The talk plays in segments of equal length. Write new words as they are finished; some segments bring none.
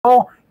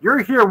Paul, you're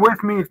here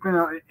with me. It's been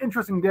an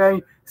interesting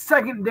day.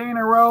 Second day in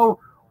a row.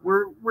 We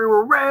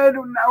were red.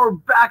 Now we're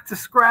back to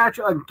scratch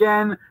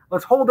again.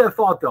 Let's hold that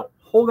thought, though.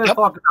 Hold that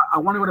thought. I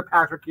want to go to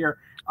Patrick here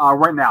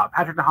right now.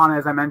 Patrick DeHana,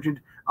 as I mentioned,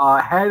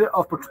 head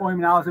of petroleum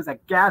analysis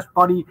at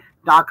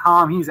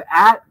gasbuddy.com. He's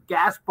at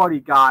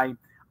gasbuddyguy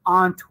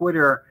on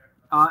Twitter.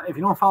 If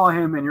you don't follow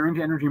him and you're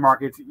into energy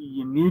markets,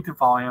 you need to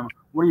follow him.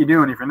 What are you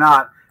doing if you're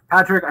not?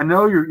 Patrick, I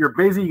know you're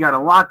busy. You got a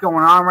lot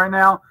going on right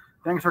now.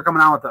 Thanks for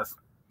coming on with us.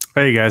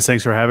 Hey, guys.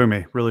 Thanks for having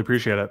me. Really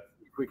appreciate it.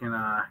 If we can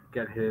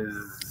get his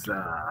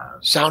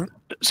sounds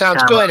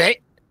camera. Good, eh?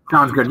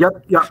 Sounds good.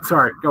 Yep.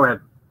 Sorry. Go ahead.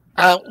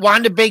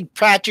 Wanted to bring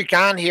Patrick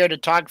on here to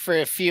talk for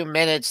a few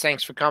minutes.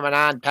 Thanks for coming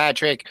on,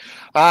 Patrick.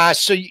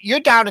 So you're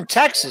down in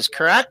Texas,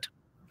 correct?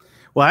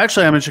 Well,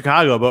 actually, I'm in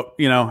Chicago, but,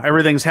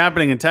 everything's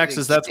happening in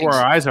Texas. That's where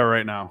our eyes are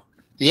right now.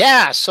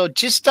 Yeah. So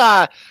just give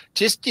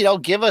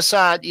us,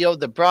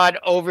 the broad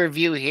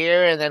overview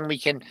here, and then we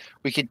can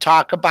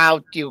talk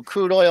about,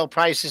 crude oil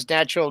prices,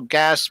 natural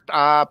gas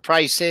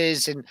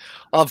prices, and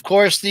of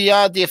course the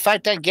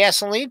effect on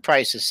gasoline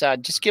prices.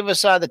 Just give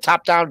us the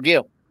top down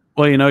view.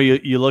 Well,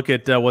 you look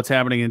at what's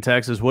happening in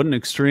Texas. What an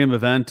extreme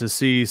event to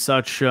see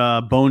such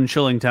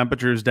bone-chilling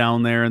temperatures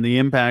down there, and the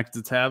impact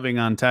it's having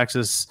on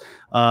Texas,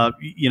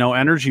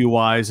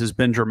 energy-wise has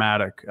been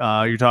dramatic.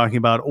 You're talking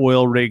about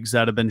oil rigs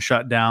that have been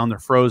shut down. They're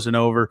frozen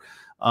over.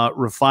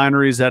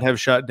 Refineries that have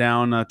shut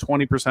down.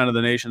 20% of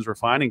the nation's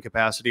refining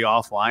capacity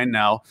offline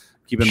now.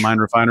 Keep in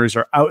mind, refineries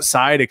are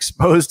outside,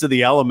 exposed to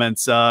the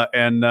elements.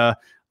 And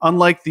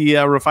unlike the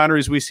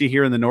refineries we see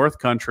here in the North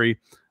Country,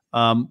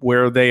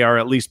 where they are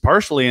at least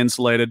partially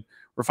insulated,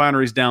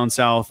 refineries down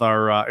south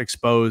are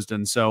exposed.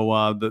 And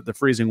so the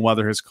freezing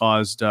weather has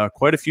caused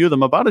quite a few of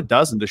them, about a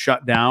dozen, to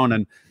shut down.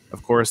 And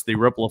of course, the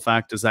ripple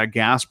effect is that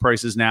gas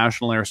prices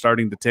nationally are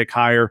starting to tick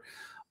higher.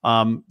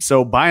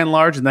 So by and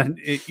large, and then,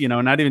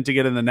 not even to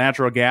get in the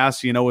natural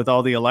gas, with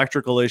all the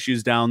electrical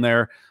issues down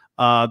there,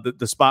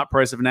 the spot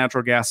price of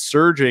natural gas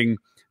surging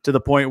to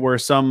the point where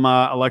some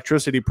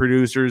electricity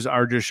producers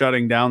are just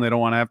shutting down. They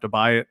don't want to have to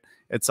buy it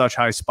at such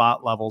high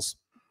spot levels.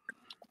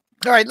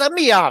 All right, let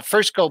me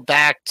first go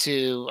back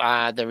to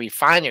the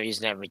refineries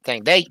and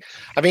everything.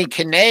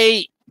 Can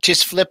they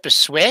just flip a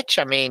switch?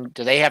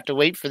 Do they have to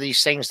wait for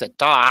these things to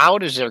thaw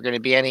out? Is there going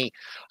to be any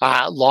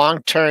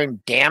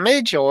long-term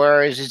damage,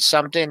 or is it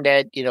something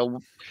that,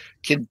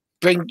 can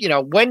bring,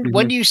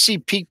 when do you see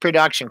peak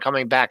production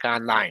coming back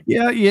online?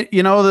 Yeah,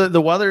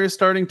 the weather is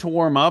starting to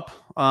warm up.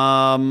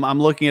 I'm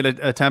looking at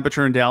a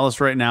temperature in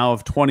Dallas right now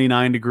of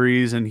 29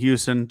 degrees, and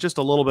Houston just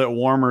a little bit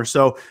warmer.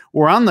 So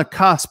we're on the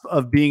cusp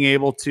of being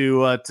able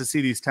to see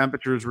these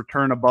temperatures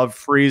return above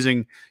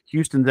freezing.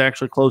 Houston's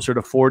actually closer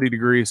to 40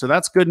 degrees. So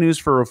that's good news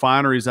for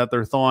refineries that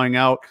they're thawing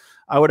out.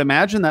 I would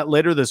imagine that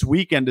later this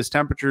weekend, as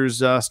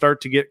temperatures start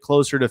to get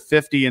closer to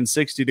 50 and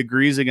 60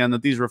 degrees again,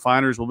 that these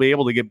refineries will be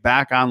able to get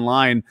back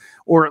online,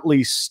 or at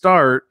least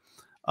start.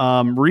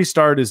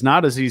 Restart is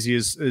not as easy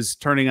as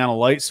turning on a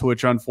light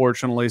switch,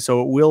 unfortunately.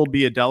 So it will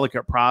be a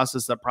delicate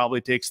process that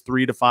probably takes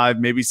 3 to 5,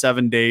 maybe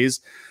 7 days.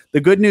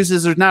 The good news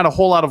is there's not a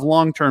whole lot of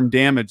long-term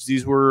damage.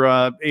 These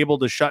were able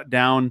to shut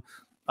down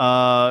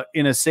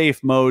in a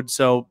safe mode.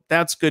 So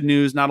that's good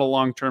news, not a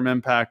long-term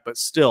impact, but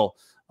still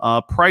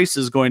price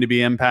is going to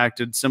be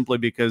impacted simply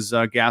because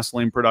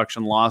gasoline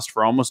production lost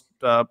for almost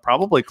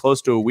probably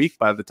close to a week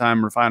by the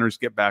time refineries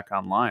get back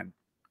online.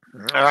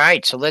 All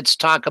right, so let's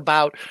talk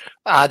about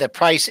the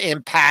price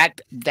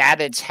impact that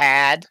it's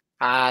had,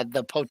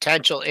 the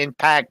potential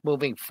impact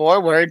moving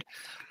forward,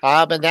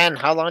 and then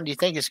how long do you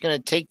think it's going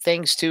to take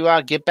things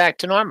to get back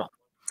to normal?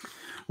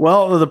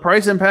 Well, the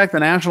price impact, the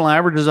national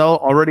average is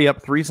already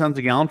up 3 cents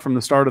a gallon from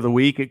the start of the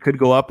week. It could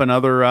go up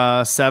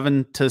another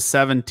 7 to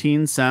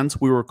 17 cents.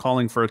 We were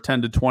calling for a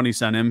 10 to 20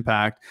 cent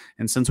impact.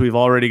 And since we've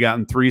already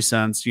gotten 3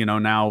 cents,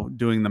 now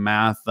doing the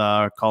math,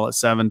 call it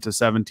 7 to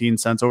 17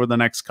 cents over the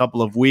next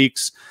couple of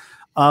weeks.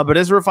 But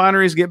as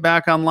refineries get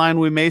back online,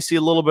 we may see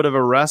a little bit of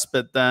a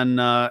respite then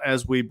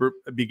as we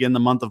begin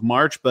the month of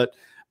March. But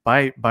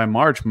by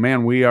March,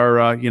 man, we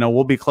are,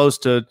 we'll be close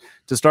to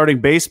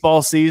starting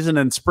baseball season,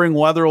 and spring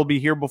weather will be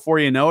here before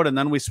you know it. And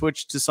then we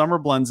switch to summer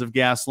blends of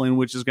gasoline,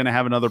 which is going to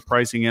have another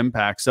pricing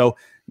impact. So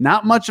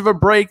not much of a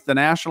break. The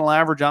national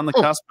average on the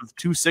cusp of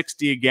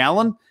 $2.60 a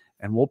gallon,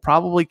 and we'll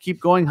probably keep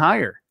going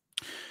higher.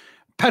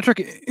 Patrick,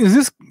 is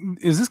this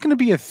going to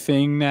be a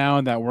thing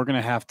now that we're going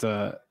to have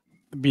to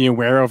be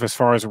aware of as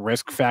far as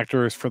risk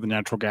factors for the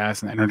natural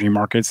gas and energy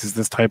markets? Is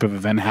this type of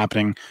event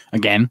happening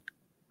again?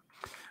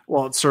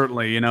 Well, it's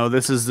certainly,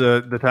 this is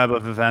the type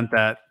of event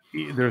that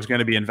there's going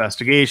to be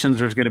investigations,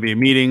 there's going to be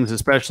meetings,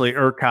 especially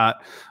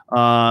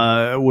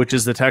ERCOT, which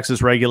is the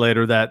Texas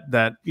regulator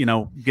that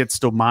gets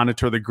to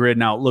monitor the grid.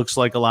 Now, it looks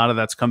like a lot of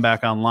that's come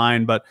back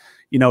online, but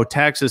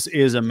Texas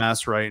is a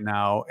mess right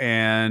now,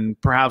 and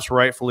perhaps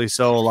rightfully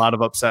so. A lot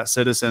of upset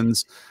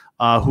citizens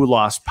who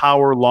lost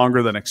power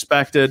longer than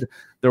expected.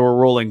 There were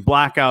rolling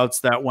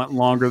blackouts that went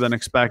longer than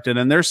expected,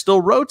 and there's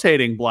still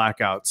rotating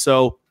blackouts.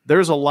 So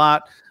there's a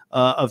lot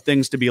of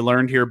things to be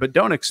learned here, but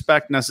don't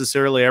expect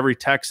necessarily every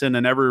Texan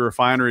and every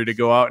refinery to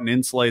go out and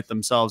insulate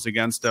themselves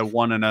against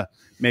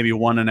maybe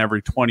one in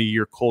every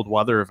 20-year cold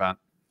weather event.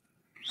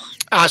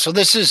 So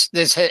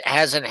this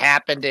hasn't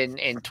happened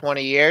in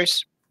 20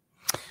 years.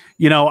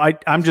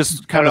 I'm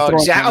just kind of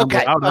throwing that number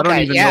out. I don't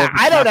even know.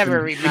 I don't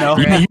ever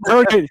remember. He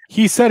heard it.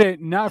 He said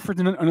it not for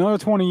another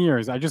 20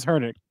 years. I just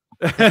heard it.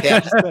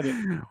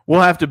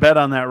 We'll have to bet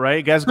on that,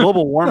 right, guys?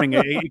 Global warming,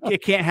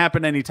 it can't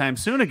happen anytime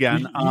soon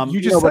again.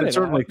 You just said but it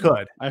certainly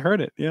could. I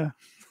heard it. Yeah.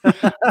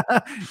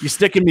 You're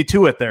sticking me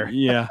to it there.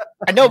 Yeah.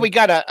 I know we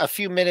got a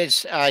few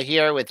minutes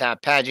here with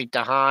Patrick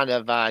DeHaan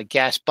of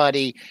Gas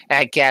Buddy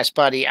at Gas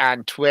Buddy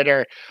on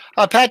Twitter.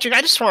 Patrick,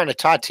 I just want to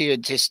talk to you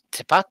just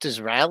about this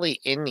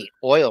rally in the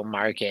oil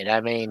market.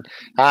 I mean,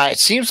 it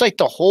seems like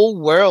the whole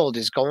world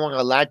is going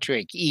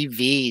electric,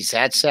 EVs.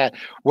 That's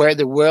where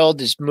the world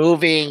is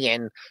moving,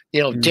 and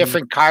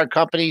different car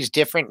companies,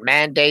 different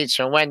mandates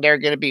on when they're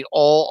going to be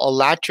all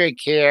electric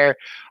here.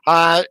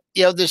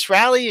 This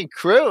rally in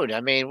crude,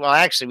 I mean, well,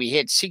 actually we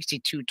hit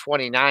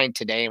 62.29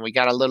 today, and we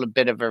got a little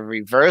bit of a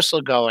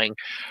reversal going.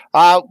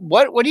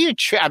 What do you,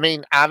 I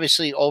mean,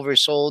 obviously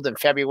oversold in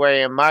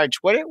February and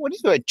March. What are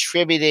you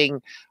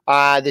attributing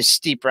this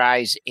steep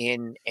rise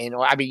in,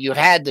 I mean, you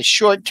had the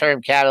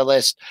short-term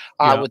catalyst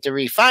with the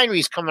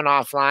refineries coming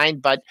offline,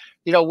 but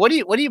what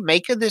do you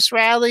make of this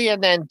rally?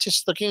 And then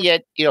just looking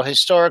at,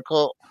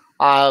 historical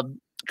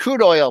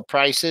crude oil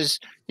prices,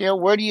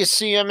 where do you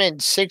see them in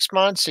 6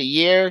 months, a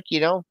year,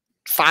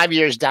 5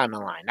 years down the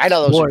line? I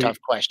know those are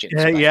tough questions.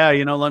 Yeah.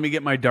 Let me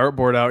get my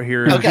dartboard out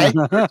here. Okay.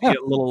 Get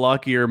a little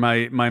luckier,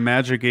 my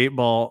magic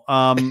 8-ball.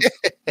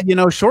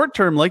 Short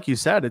term, like you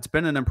said, it's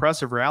been an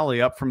impressive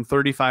rally, up from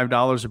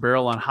 $35 a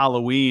barrel on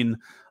Halloween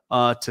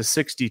to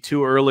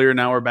 62 earlier.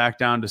 Now we're back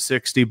down to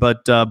 60.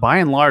 But by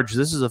and large,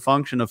 this is a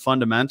function of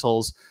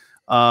fundamentals.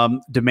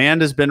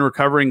 Demand has been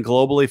recovering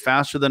globally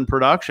faster than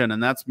production,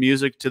 and that's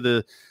music to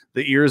the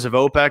ears of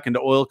OPEC and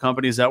to oil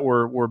companies that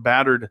were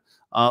battered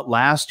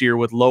last year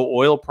with low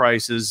oil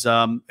prices.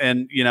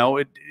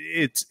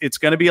 It's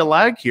going to be a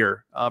lag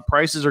here.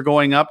 Prices are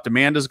going up.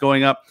 Demand is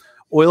going up.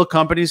 Oil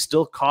companies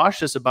still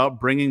cautious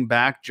about bringing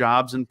back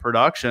jobs and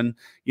production,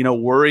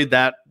 worried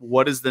that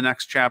what does the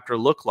next chapter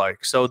look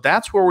like? So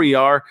that's where we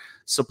are.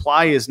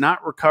 Supply is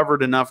not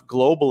recovered enough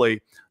globally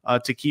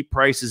to keep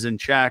prices in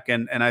check.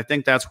 And I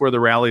think that's where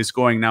the rally is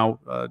going now.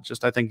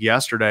 I think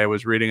yesterday I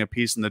was reading a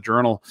piece in the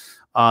Journal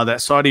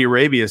that Saudi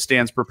Arabia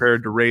stands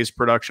prepared to raise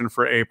production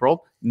for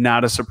April.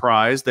 Not a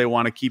surprise. They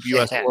want to keep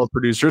U.S. oil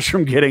producers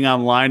from getting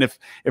online if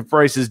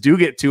prices do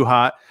get too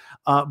hot.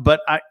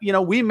 But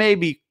we may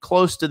be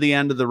close to the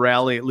end of the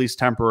rally, at least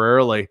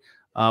temporarily,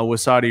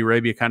 with Saudi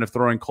Arabia kind of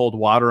throwing cold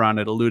water on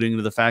it, alluding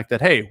to the fact that,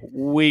 hey,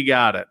 we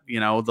got it,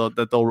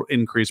 that they'll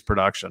increase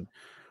production.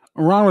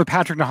 We're on with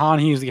Patrick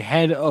DeHaan. He is the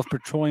head of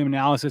petroleum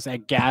analysis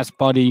at Gas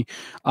Buddy.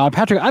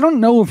 Patrick, I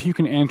don't know if you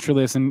can answer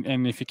this,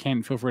 and if you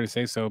can, feel free to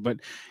say so. But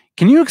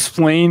can you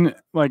explain,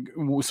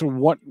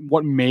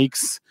 what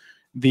makes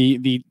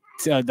the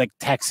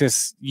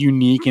Texas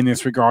unique in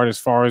this regard, as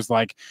far as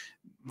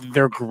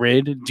their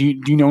grid? Do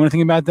you know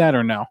anything about that,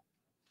 or no?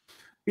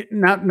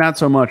 Not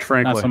so much,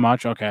 frankly. Not so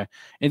much. Okay.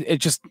 It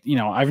just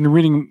I've been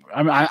reading.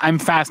 I'm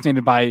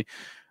fascinated by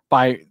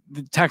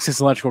the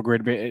Texas electrical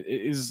grid. It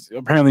is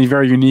apparently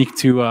very unique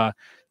to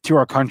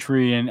our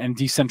country and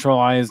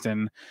decentralized,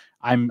 and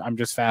I'm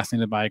just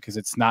fascinated by it because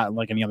it's not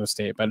like any other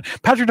state. But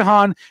Patrick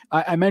DeHaan,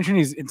 I mentioned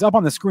it's up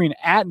on the screen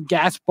at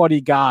Gas Buddy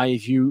Guy.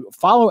 If you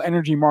follow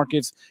energy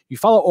markets, you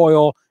follow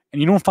oil,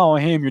 and you don't follow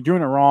him, you're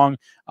doing it wrong.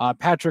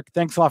 Patrick,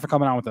 thanks a lot for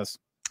coming on with us.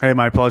 Hey,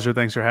 my pleasure.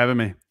 Thanks for having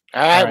me.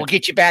 All right, we'll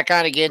get you back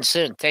on again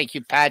soon. Thank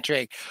you,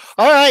 Patrick.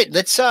 All right,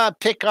 let's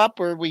pick up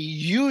where we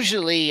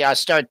usually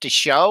start the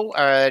show.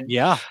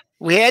 Yeah.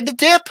 We had the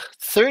dip,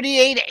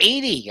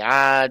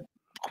 38.80.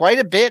 Quite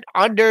a bit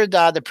under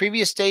the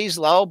previous day's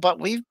low, but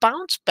we've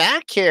bounced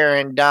back here,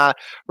 and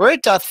we're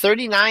at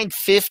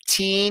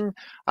 39.15.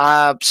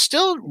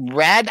 Still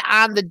red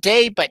on the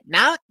day, but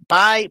not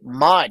by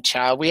much.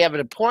 We have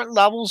important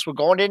levels. We're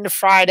going into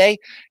Friday,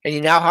 and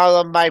you now have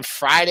them by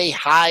Friday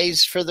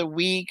highs for the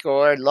week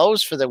or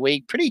lows for the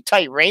week. Pretty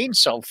tight range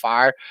so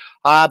far.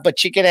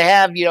 But you're going to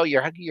have,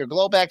 your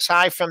Globex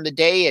high from the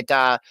day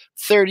at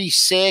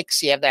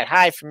 36. You have that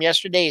high from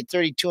yesterday at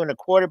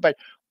 32.25. But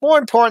more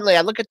importantly,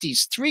 I look at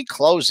these three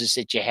closes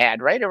that you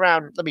had right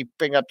around. Let me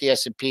bring up the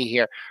S&P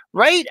here.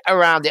 Right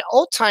around the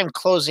all-time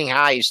closing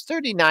high is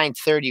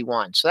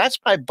 39.31. So that's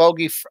my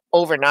bogey for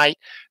overnight.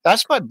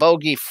 That's my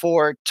bogey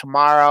for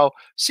tomorrow.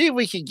 See if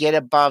we can get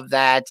above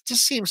that. It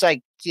just seems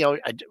like,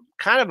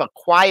 kind of a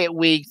quiet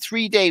week,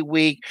 3-day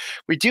week.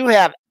 We do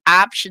have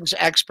options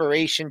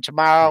expiration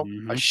tomorrow,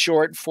 a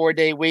short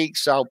 4-day week.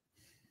 So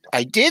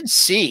I did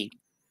see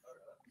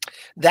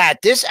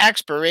that this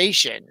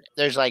expiration,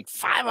 there's like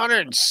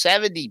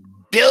 $570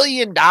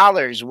 billion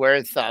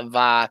worth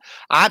of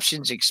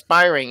options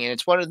expiring, and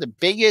it's one of the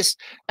biggest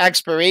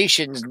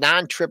expirations,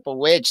 non-triple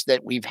witch,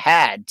 that we've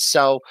had.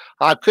 So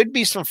could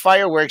be some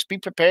fireworks. Be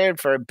prepared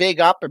for a big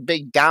up or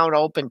big down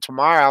open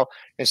tomorrow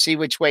and see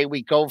which way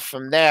we go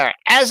from there.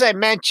 As I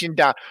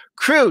mentioned,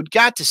 crude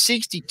got to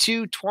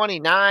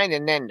 62.29,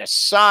 and then the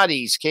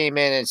Saudis came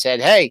in and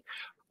said, hey,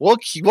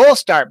 we'll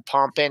start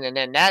pumping, and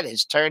then that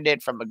has turned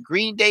it from a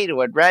green day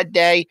to a red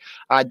day,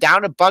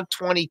 down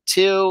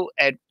 $1.22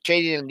 at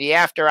trading in the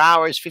after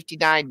hours,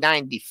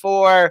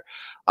 59.94.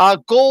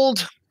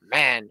 Gold,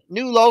 man,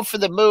 new low for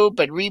the move,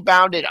 but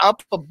rebounded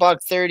up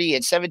 $1.30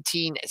 at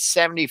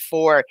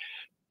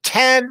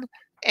 17.74.10.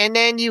 And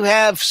then you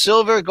have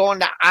silver going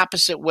the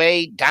opposite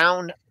way,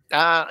 down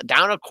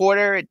a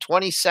quarter at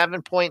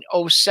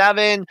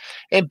 27.07.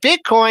 And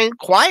Bitcoin,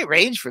 quiet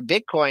range for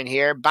Bitcoin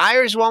here.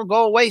 Buyers won't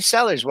go away,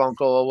 sellers won't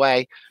go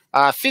away.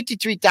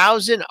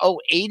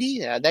 53,080.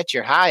 That's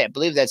your high. I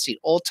believe that's the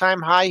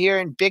all-time high here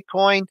in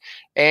Bitcoin.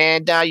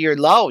 And your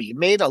low, you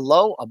made a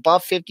low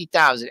above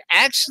 50,000.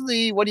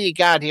 Actually, what do you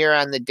got here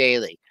on the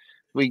daily?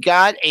 We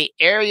got an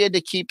area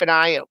to keep an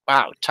eye on.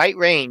 Wow, tight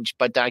range,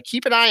 but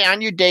keep an eye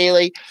on your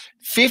daily.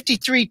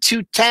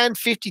 53,210,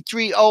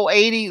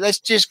 53,080. Let's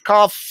just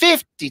call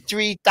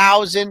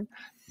 53,000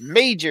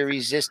 major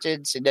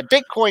resistance. And the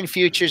Bitcoin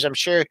futures, I'm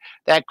sure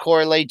that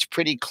correlates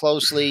pretty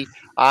closely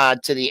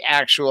to the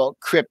actual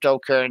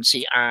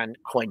cryptocurrency on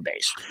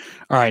Coinbase.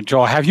 All right,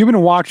 Joel, have you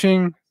been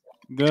watching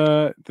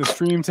the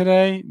stream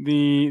today?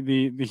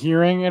 The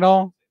hearing at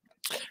all?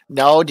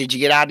 No. Did you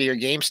get out of your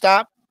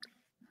GameStop?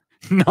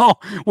 No,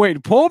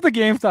 wait. Pull up the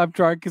GameStop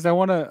chart because I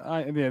want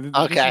to.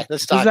 Okay,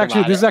 let's talk about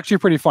it. This is actually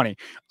pretty funny.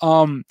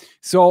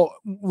 So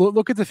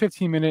look at the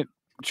 15-minute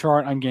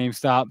chart on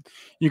GameStop.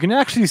 You can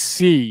actually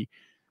see.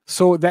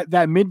 So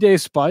that midday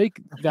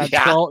spike, that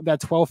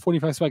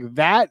 12:45 spike,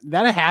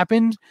 that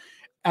happened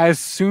as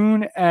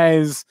soon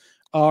as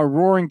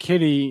Roaring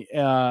Kitty,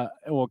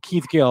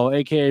 Keith Gill,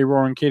 aka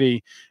Roaring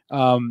Kitty,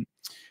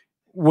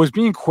 was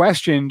being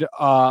questioned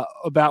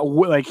about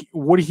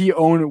would he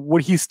own,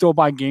 would he still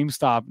buy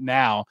GameStop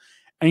now?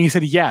 And he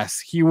said yes,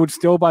 he would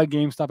still buy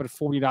GameStop at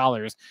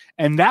 $40,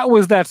 and that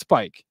was that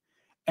spike.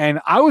 And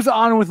I was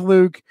on with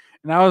Luke,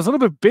 and I was a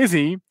little bit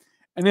busy.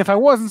 And if I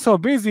wasn't so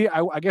busy,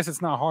 I guess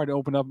it's not hard to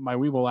open up my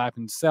Webull app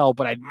and sell,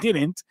 but I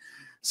didn't.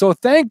 So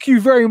thank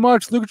you very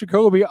much, Luke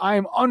Jacoby. I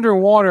am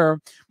underwater.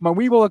 My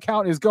Webull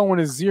account is going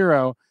to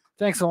zero.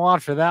 Thanks a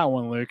lot for that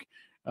one, Luke.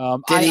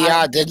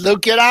 Did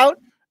Luke get out?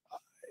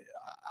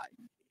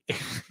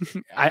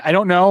 I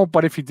don't know,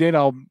 but if he did,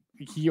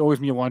 he owes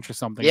me lunch or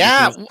something.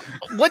 Yeah.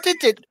 What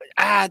did it?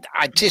 I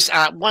just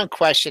one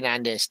question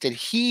on this. Did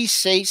he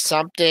say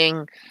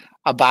something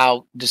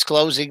about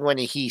disclosing when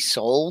he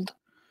sold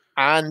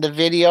on the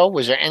video?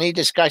 Was there any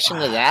discussion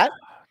of that?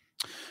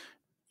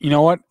 You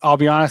know what? I'll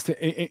be honest.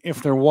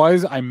 If there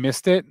was, I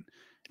missed it.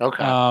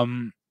 Okay.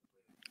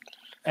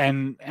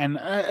 And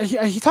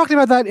he talked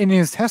about that in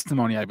his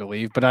testimony, I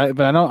believe, but I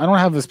don't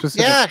have the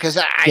specific. Yeah, because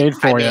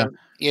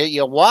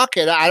you walk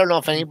it. I don't know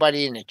if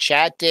anybody in the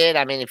chat did.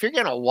 I mean, if you're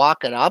gonna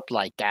walk it up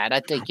like that, I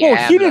think he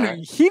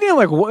didn't. He didn't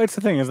like. What's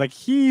the thing is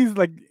he's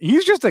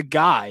just a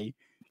guy.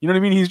 You know what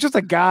I mean? He's just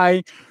a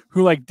guy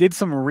who did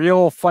some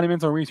real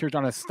fundamental research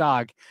on a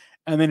stock,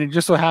 and then it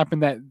just so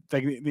happened that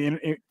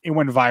it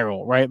went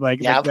viral, right?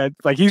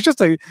 He's just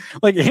him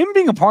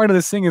being a part of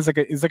this thing is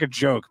like a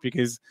joke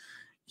because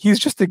he's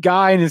just a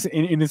guy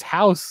in his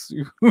house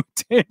who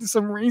did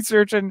some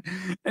research and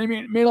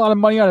made a lot of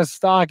money on his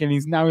stock, and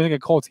he's like a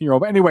cult hero.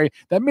 But anyway,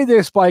 that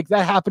midday spike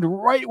that happened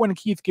right when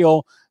Keith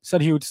Gill said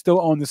he would still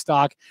own the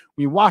stock.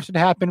 We watched it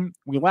happen.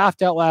 We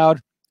laughed out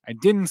loud. I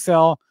didn't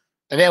sell.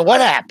 And then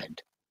what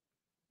happened?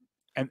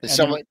 And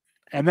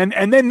then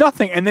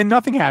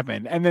nothing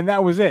happened, and then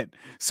that was it.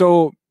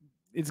 So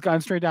it's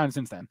gone straight down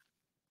since then.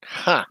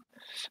 Huh.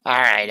 All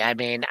right. I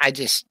mean, I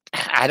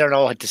don't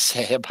know what to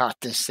say about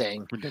this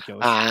thing.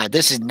 Ridiculous.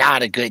 This is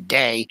not a good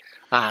day.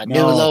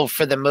 New low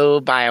for the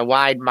move by a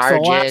wide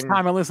margin. So last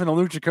time I listened to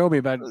Luke Jacoby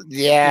about Luke.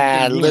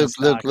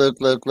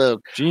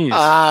 Jeez.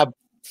 I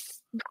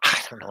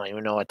don't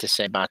even know what to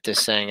say about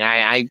this thing. All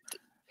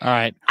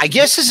right. I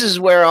guess this is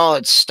where all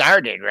it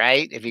started,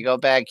 right? If you go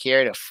back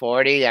here to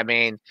 40, I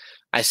mean,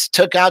 I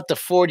took out the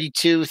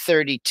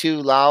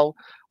 42.32 low.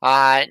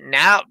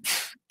 Now,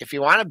 if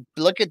you want to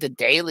look at the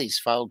dailies,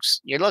 folks,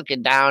 you're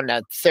looking down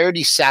at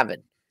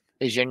 37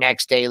 is your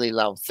next daily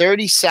low.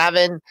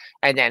 37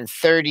 and then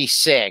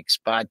 36.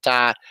 But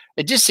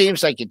it just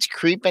seems like it's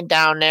creeping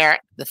down there.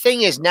 The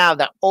thing is now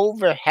the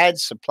overhead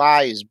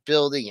supply is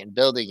building and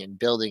building and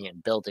building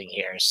and building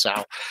here. So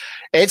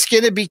it's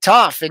going to be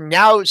tough. And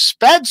now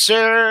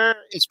Spencer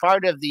is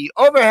part of the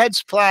overhead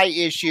supply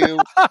issue.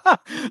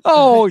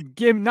 Oh,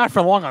 not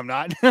for long. I'm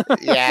not.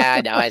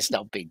 Yeah, no, it's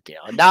no big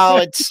deal.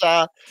 No, it's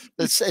okay.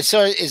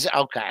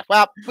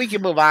 Well, we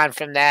can move on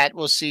from that.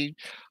 We'll see.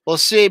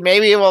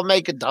 Maybe we'll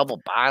make a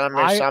double bottom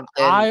or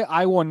something.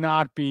 I will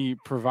not be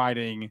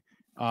providing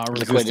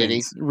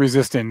liquidity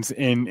resistance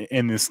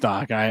in this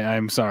stock.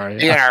 I'm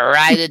sorry. You're gonna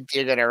ride it.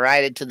 You're gonna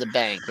ride it to the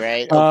bank,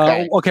 right?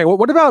 Okay. Okay.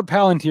 What about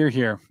Palantir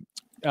here?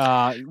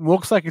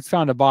 Looks like it's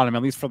found a bottom,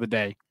 at least for the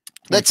day.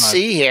 25. Let's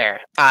see here.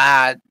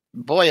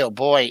 Boy, oh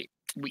boy,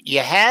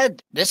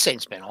 this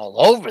thing's been all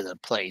over the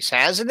place,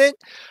 hasn't it?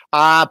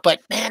 But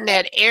man,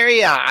 that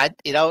area,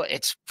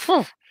 it's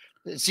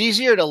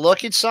easier to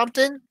look at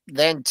something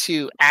than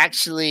to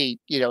actually,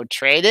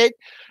 trade it.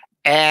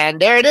 And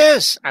there it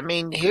is. I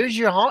mean, here's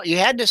your home. You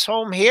had this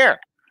home here,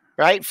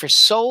 right, for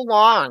so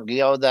long.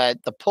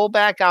 The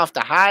pullback off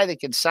the high, the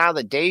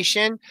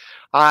consolidation.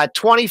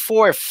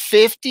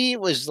 24.50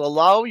 was the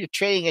low. You're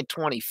trading at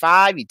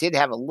 25. You did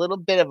have a little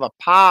bit of a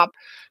pop.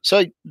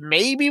 So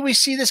maybe we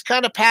see this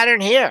kind of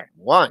pattern here.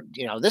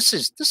 This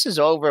is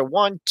over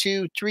 1,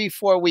 2, 3,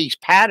 4 weeks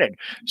pattern.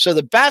 So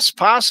the best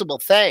possible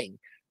thing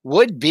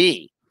would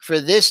be for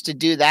this to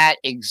do that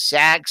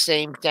exact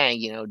same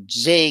thing,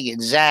 zig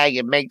and zag,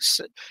 it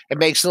makes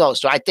low.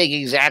 So I think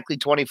exactly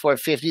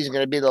 24.50 is going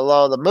to be the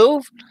low of the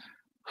move.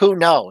 Who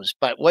knows?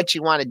 But what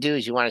you want to do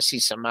is you want to see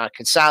some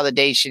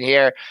consolidation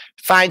here,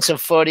 find some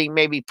footing,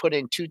 maybe put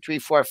in 2, 3,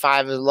 4,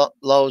 5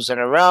 lows in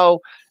a row,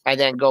 and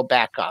then go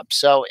back up.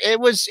 So it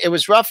was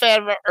rough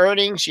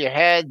earnings. You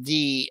had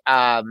the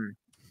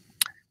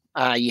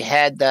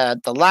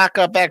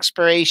lockup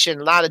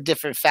expiration, a lot of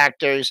different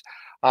factors.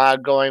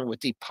 Going with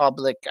the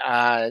public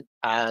CIA,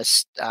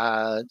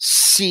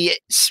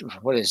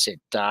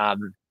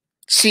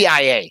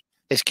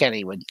 as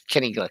Kenny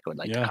Glick would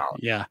like to call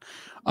it. Yeah.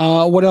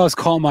 What else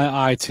caught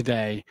my eye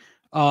today?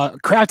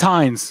 Kraft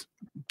Heinz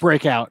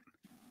breakout.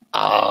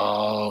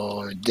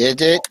 Oh,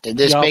 did it? Did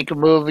this make a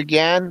move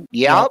again?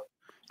 Yep.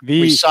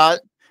 We saw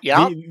it.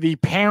 Yep. The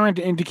parent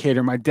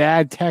indicator. My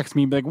dad texted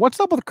me like, "What's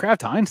up with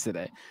Kraft Heinz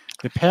today?"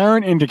 The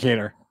parent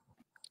indicator.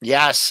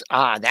 This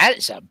that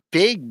is a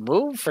big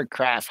move for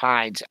Kraft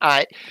Heinz.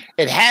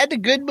 It had a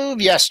good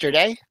move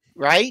yesterday,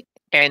 right?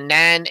 And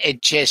then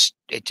it just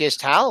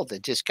held.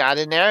 It just got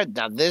in there.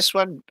 Now this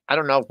one, I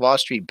don't know if Wall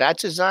Street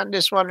Bets is on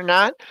this one or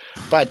not,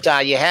 but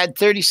you had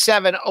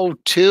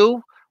 37.02.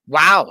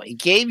 Wow, it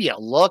gave you a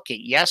look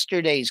at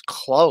yesterday's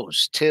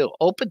close too.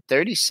 Open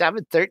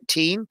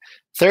 37.13,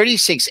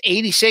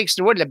 36.86.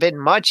 There wouldn't have been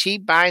much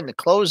heat buying the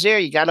close there.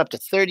 You got up to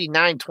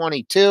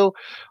 39.22.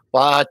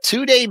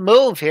 2-day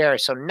move here.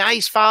 So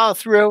nice follow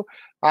through.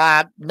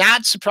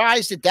 Not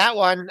surprised at that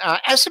one.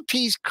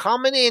 S&P's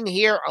coming in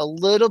here a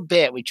little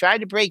bit. We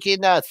tried to break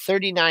in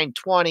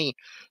 39.20,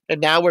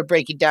 and now we're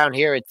breaking down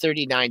here at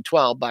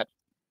 39.12. But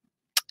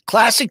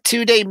classic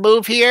 2-day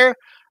move here,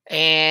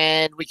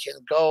 and we can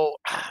go.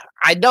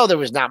 I know there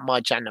was not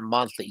much on the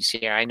monthlies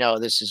here. I know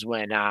this is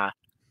when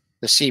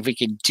let's see if we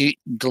can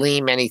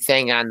gleam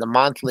anything on the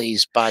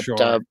monthlies. But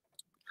sure.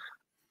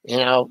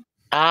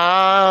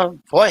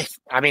 Boy,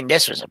 I mean,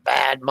 this was a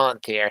bad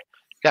month here.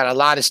 Got a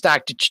lot of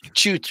stock to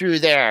chew through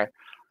there.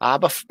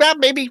 But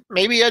maybe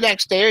the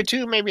next day or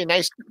two, maybe a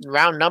nice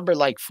round number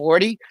like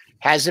 40.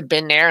 Hasn't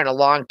been there in a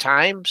long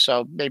time.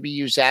 So maybe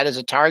use that as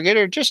a target,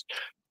 or just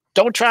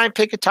don't try and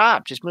pick a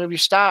top. Just move your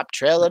stop,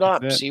 trail it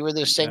up, see where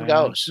this thing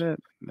goes.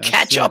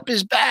 Catch up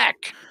is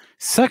back.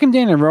 Second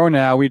day in a row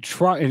now. It's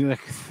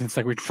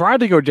like we tried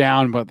to go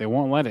down, but they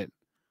won't let it.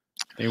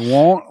 They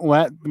won't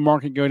let the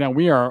market go down.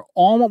 We are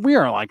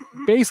like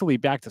basically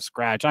back to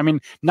scratch. I mean,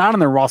 not on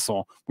the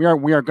Russell. We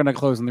are going to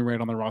close in the rate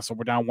on the Russell.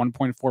 We're down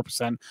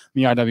 1.4% in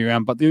the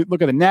IWM. But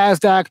look at the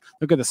NASDAQ.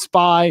 Look at the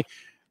SPY.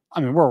 I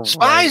mean, we're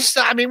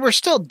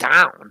still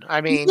down. I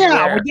mean,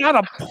 we're down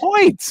a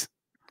point.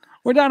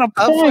 We're down a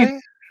point. Okay.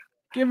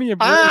 Give me a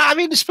break. I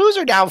mean, the SPOOs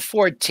are down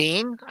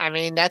 14. I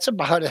mean, that's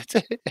about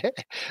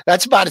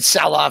a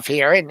sell-off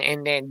here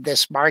in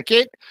this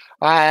market.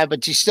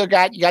 But you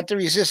got the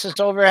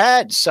resistance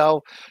overhead.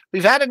 So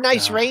we've had a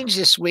nice range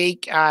this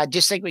week.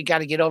 Just think we got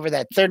to get over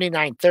that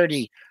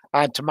 39.30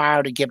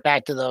 tomorrow to get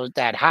back to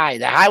that high.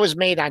 The high was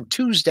made on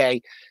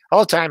Tuesday.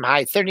 All-time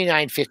high,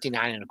 39.59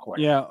 and a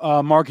quarter.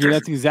 Yeah, Marky,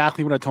 that's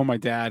exactly what I told my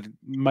dad.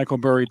 Michael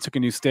Burry took a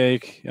new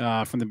stake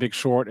from The Big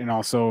Short, and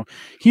also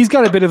he's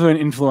got a bit of an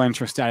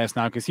influencer status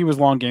now because he was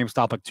long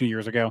GameStop like 2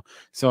 years ago.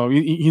 So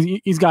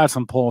he's got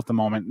some pull at the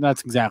moment.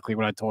 That's exactly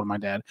what I told my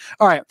dad.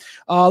 All right,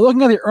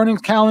 looking at the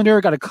earnings calendar,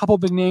 got a couple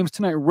big names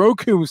tonight.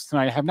 Roku's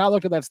tonight. I have not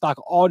looked at that stock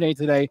all day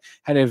today.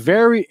 Had a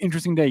very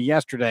interesting day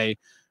yesterday.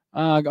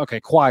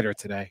 Okay, quieter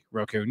today,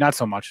 Roku. Not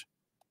so much.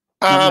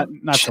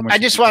 Not so much. I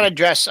just want to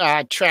address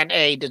trend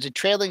A. Does a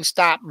trailing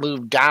stop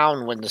move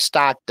down when the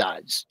stock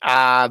does,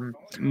 or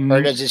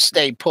does it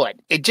stay put?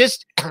 It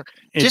just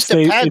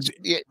depends.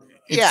 It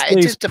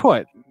stays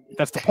put.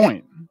 That's the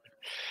point.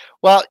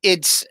 Well,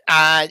 it's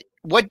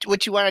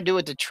what you want to do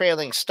with the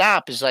trailing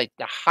stop is like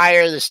the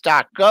higher the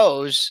stock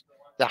goes,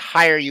 the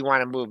higher you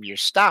want to move your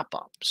stop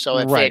up. So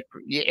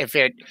if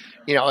it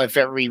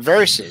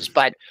reverses,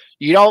 but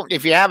you don't.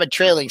 If you have a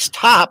trailing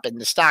stop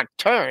and the stock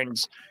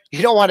turns,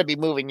 you don't want to be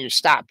moving your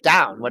stop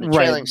down. What a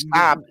trailing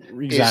stop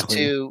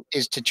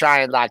is to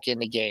try and lock in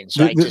the gain.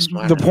 So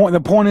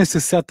the point is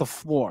to set the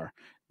floor.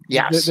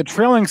 Yes. The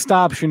trailing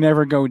stop should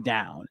never go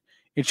down.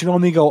 It should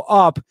only go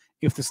up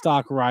if the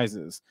stock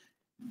rises.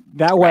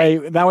 That way,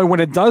 when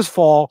it does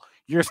fall,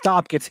 your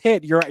stop gets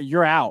hit.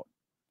 You're out.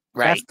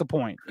 Right. That's the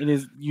point. It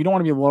is you don't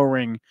want to be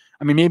lowering.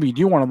 I mean, maybe you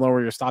do want to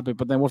lower your stop,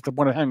 but then what's the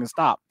point of having to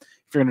stop if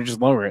you're going to just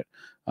lower it?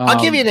 I'll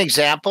give you an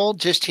example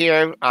just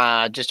here,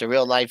 just a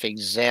real life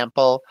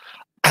example.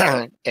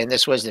 And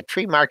this was the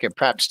pre-market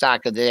prep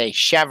stock of the day,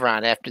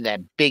 Chevron, after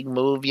that big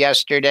move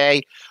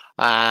yesterday.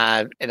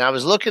 And I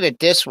was looking at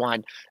this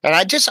one, and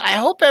I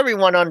hope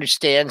everyone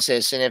understands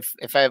this. And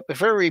if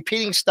we're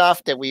repeating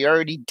stuff that we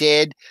already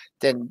did,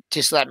 then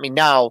just let me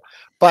know.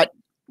 But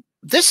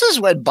this is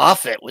when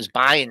Buffett was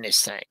buying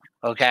this thing.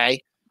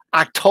 Okay,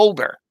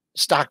 October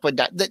stock went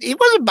down. He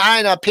wasn't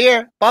buying up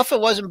here. Buffett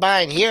wasn't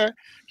buying here.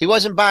 He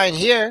wasn't buying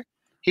here.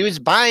 He was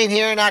buying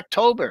here in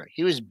October.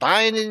 He was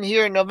buying in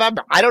here in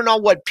November. I don't know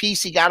what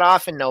piece he got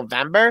off in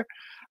November.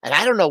 And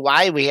I don't know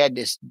why we had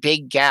this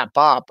big gap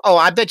up. Oh,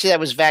 I bet you that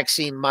was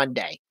Vaccine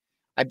Monday.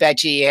 I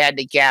bet you he had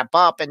the gap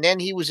up. And then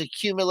he was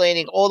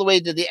accumulating all the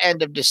way to the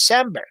end of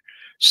December.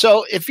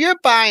 So if you're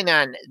buying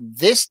on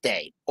this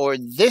day or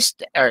this,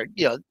 or,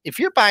 if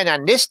you're buying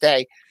on this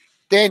day,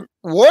 then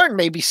Warren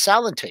may be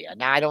selling to you.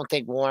 Now, I don't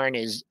think Warren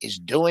is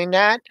doing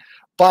that.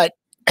 But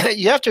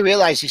you have to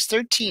realize these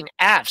 13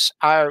 Fs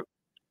are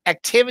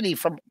activity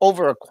from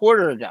over a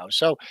quarter ago.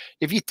 So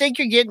if you think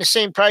you're getting the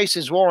same price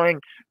as Warren,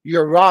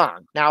 you're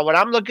wrong. Now, when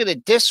I'm looking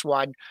at this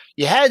one,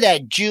 you had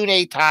that June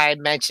 8th high, I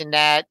mentioned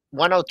that,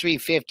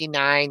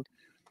 103.59.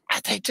 I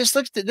think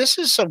this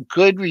is some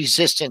good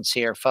resistance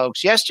here,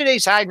 folks.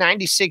 Yesterday's high,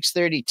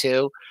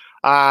 96.32.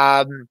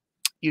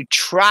 You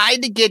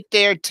tried to get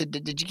there.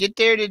 Did you get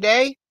there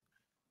today?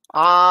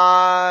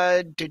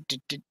 Oh,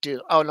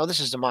 no, this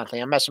is the monthly.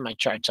 I'm messing my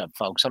charts up,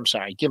 folks. I'm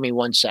sorry. Give me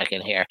 1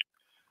 second here.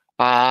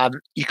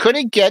 You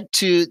couldn't get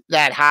to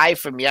that high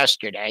from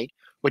yesterday,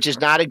 which is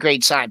not a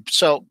great sign.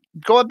 So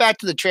going back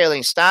to the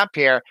trailing stop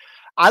here,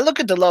 I look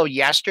at the low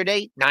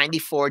yesterday,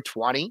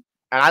 94.20,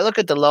 and I look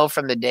at the low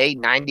from the day,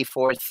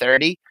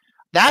 94.30.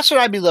 That's what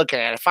I'd be looking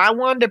at. If I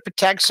wanted to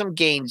protect some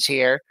gains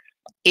here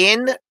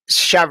in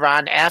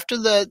Chevron after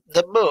the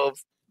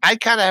move, I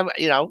kind of,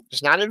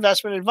 it's not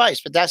investment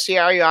advice, but that's the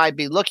area I'd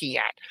be looking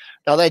at.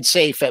 Now, let's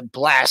say if it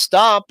blasts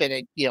up and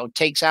it,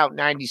 takes out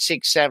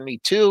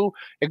 96.72,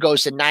 it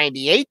goes to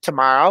 98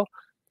 tomorrow,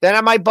 then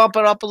I might bump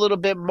it up a little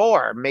bit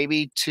more,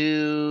 maybe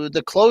to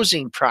the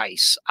closing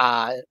price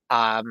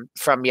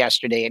from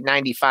yesterday at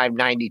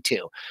 95.92.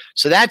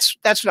 So that's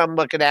what I'm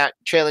looking at.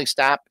 Trailing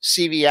stop,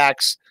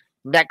 CVX.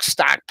 Next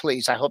stock,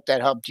 please. I hope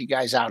that helped you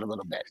guys out a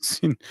little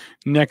bit.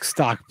 Next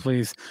stock,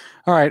 please.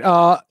 All right.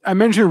 I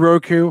mentioned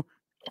Roku.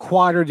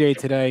 Quarter day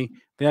today.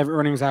 They have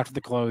earnings after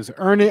the close.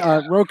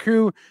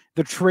 Roku,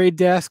 The Trade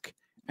Desk,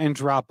 and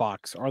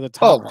Dropbox are the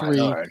top three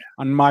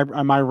on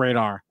my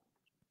radar.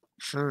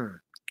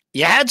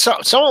 You had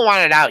someone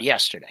wanted out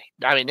yesterday.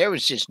 I mean, there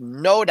was just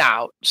no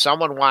doubt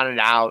someone wanted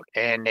out,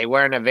 and they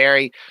weren't a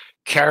very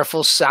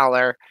careful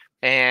seller,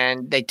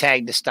 and they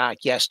tagged the stock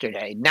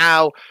yesterday.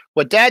 Now,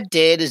 what that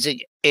did is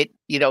it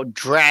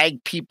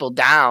dragged people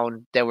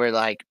down that were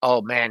like,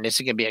 oh man, this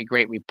is going to be a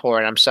great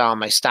report. I'm selling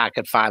my stock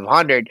at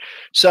 500.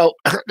 So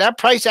that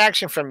price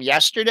action from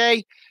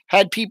yesterday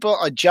had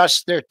people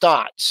adjust their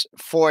thoughts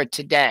for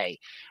today.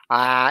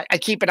 I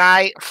keep an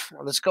eye.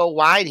 Let's go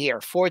wide here.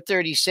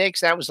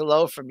 436. That was the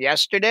low from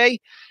yesterday.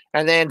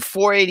 And then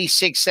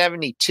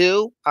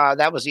 486.72.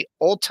 That was the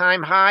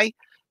all-time high,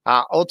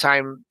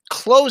 all-time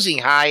closing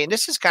high. And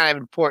this is kind of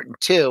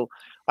important too.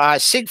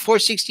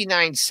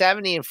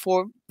 469.70 and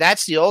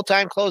that's the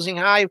all-time closing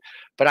high,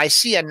 but I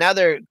see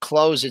another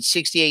close at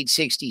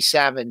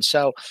 68.67.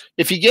 So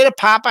if you get a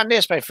pop on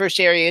this, my first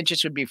area of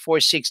interest would be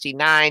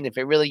 469. If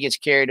it really gets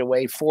carried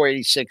away,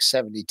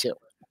 486.72.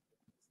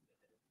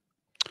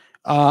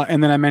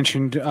 And then I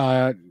mentioned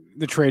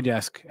the Trade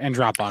Desk and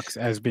Dropbox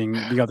as being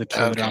the other two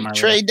that are on my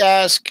Trade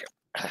Desk,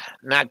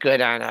 not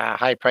good on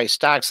high-priced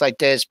stocks like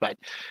this, but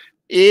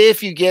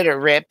if you get a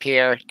rip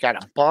here,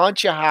 got a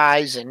bunch of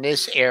highs in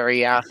this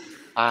area.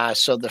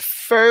 So the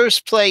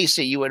first place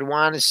that you would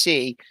want to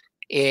see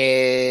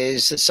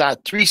is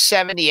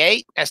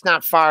 378. That's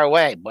not far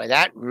away. Boy,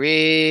 that's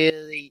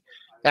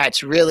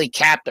really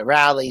capped the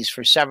rallies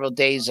for several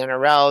days in a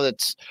row.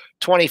 That's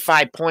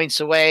 25 points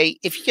away.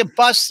 If you can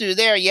bust through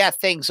there,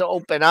 things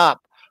open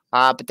up.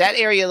 But that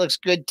area looks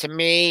good to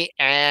me.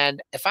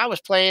 And if I was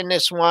playing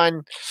this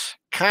one,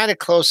 kind of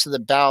close to the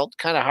belt,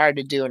 kind of hard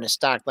to do in a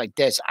stock like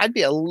this, I'd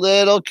be a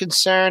little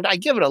concerned. I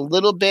give it a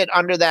little bit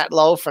under that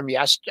low from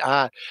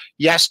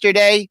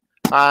yesterday.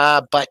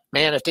 But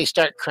man, if they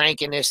start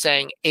cranking this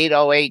thing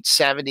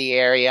 808.70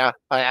 area,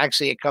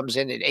 actually it comes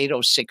in at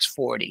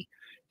 806.40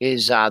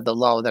 is the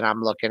low that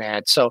I'm looking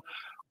at. So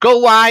go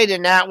wide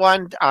in that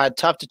one.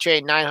 Tough to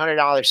trade.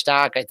 $900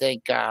 stock. I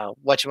think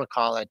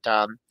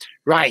whatchamacallit,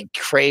 Ryan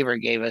Craver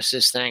gave us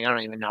this thing. I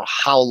don't even know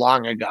how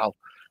long ago.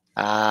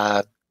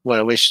 What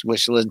I wish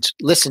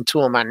listen to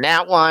him on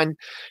that one.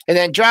 And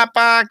then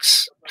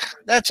Dropbox,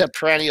 that's a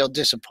perennial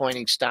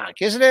disappointing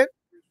stock, isn't it?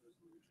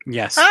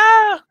 Yes.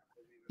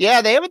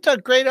 Yeah, they haven't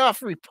done great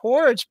off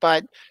reports,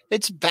 but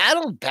it's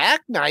battled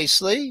back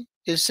nicely.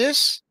 Is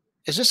this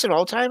Is this an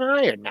all-time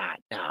high or not?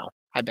 No,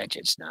 I bet you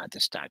it's not. The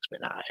stock's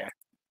been higher.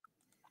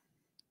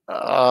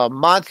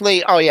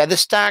 Monthly. Oh yeah, the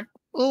stock.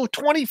 Ooh,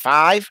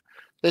 25.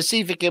 Let's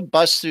see if it can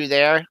bust through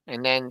there,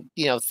 and then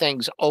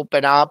things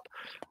open up.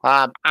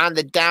 On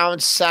the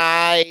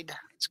downside,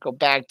 let's go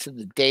back to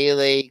the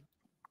daily.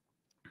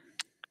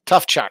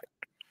 Tough chart.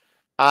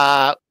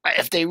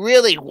 If they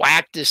really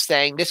whack this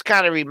thing, this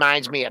kind of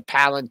reminds me of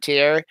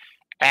Palantir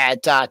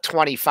at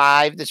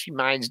 25. This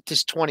reminds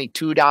this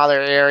 $22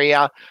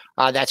 area.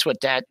 That's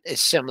what that is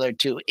similar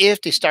to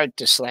if they start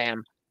to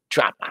slam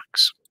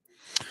Dropbox.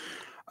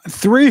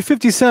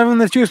 3:57.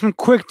 Let's do some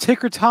quick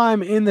ticker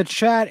time in the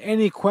chat.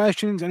 Any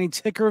questions, any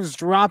tickers,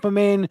 drop them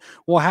in.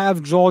 We'll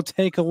have Joel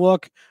take a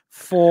look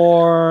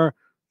for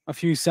a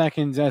few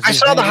seconds. As I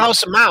saw the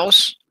House of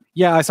Mouse.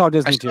 Yeah, I saw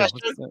Disney too.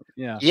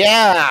 Yeah.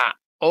 Yeah.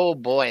 Oh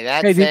boy,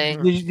 that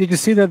thing. Did you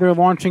see that they're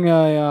launching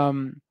a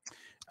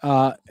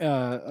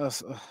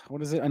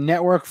what is it? A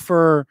network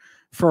for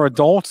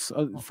adults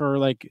for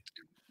like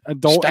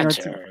adult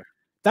entertainment.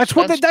 That's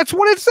what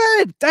it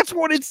said. That's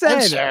what it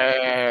said.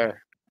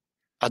 Spencer.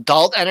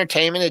 Adult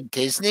entertainment at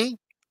Disney?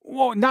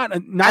 Well, not. I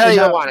don't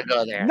even want to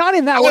go there. Not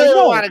in that way. I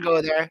don't want to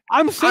go there.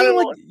 I'm saying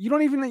like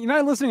you're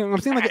not listening. I'm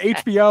saying like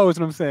HBO is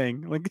what I'm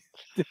saying. Like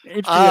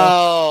HBO.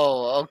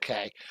 Oh,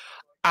 okay.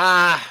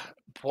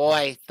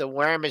 Boy, the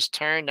worm has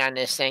turned on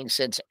this thing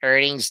since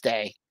earnings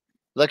day.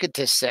 Look at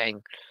this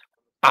thing.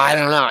 I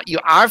don't know. You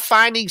are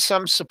finding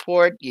some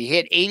support. You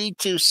hit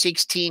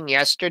 82.16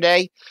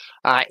 yesterday.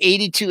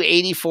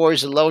 82.84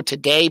 is the low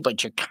today,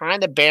 but you're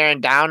kind of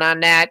bearing down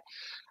on that.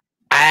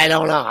 I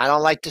don't know. I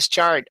don't like this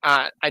chart.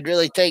 I'd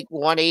really think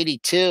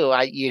 182.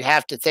 You'd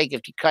have to think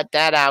if you cut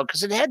that out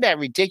because it had that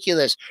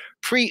ridiculous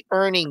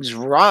pre-earnings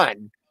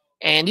run,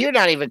 and you're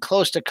not even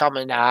close to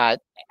coming back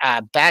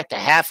to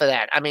half of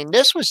that. I mean,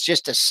 this was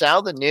just to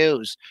sell the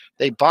news.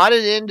 They bought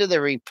it into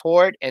the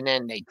report, and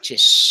then they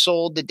just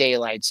sold the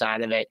daylights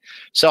out of it.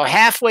 So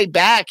halfway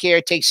back here,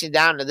 it takes you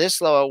down to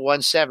this low at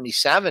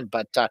 177.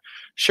 But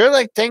sure,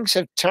 like things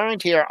have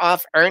turned here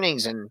off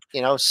earnings, and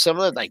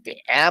similar like the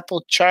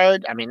Apple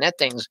chart. I mean, that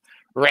thing's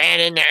ran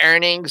into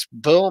earnings,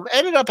 boom,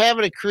 ended up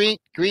having a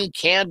green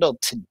candle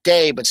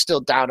today, but still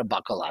down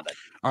 $1.11. All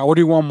right, we'll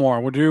do one more.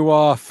 We'll do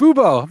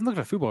Fubo. I've looked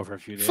at Fubo for a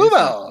few days.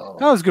 Fubo.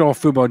 How's good old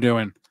Fubo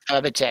doing? I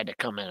bet you had to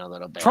come in a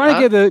little bit.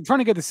 Trying to get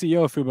the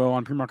CEO of Fubo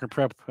on PreMarket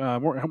Prep.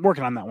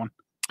 Working on that one.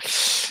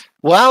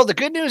 Well, the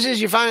good news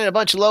is you're finding a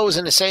bunch of lows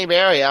in the same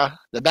area.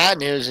 The bad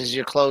news is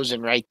you're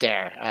closing right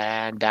there.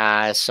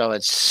 And so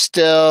it's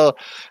still,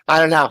 I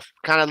don't know,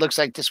 kind of looks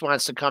like this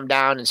wants to come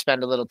down and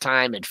spend a little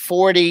time at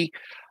 40.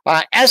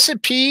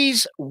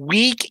 S&P's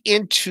weak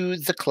into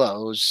the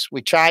close.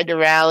 We tried to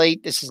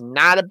rally. This is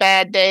not a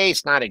bad day.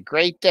 It's not a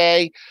great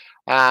day.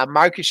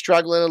 Market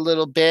struggling a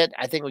little bit.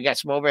 I think we got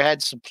some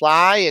overhead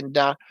supply, and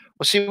we'll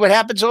see what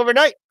happens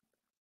overnight.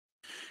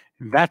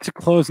 That's a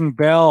closing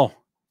bell.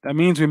 That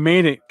means we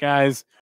made it, guys.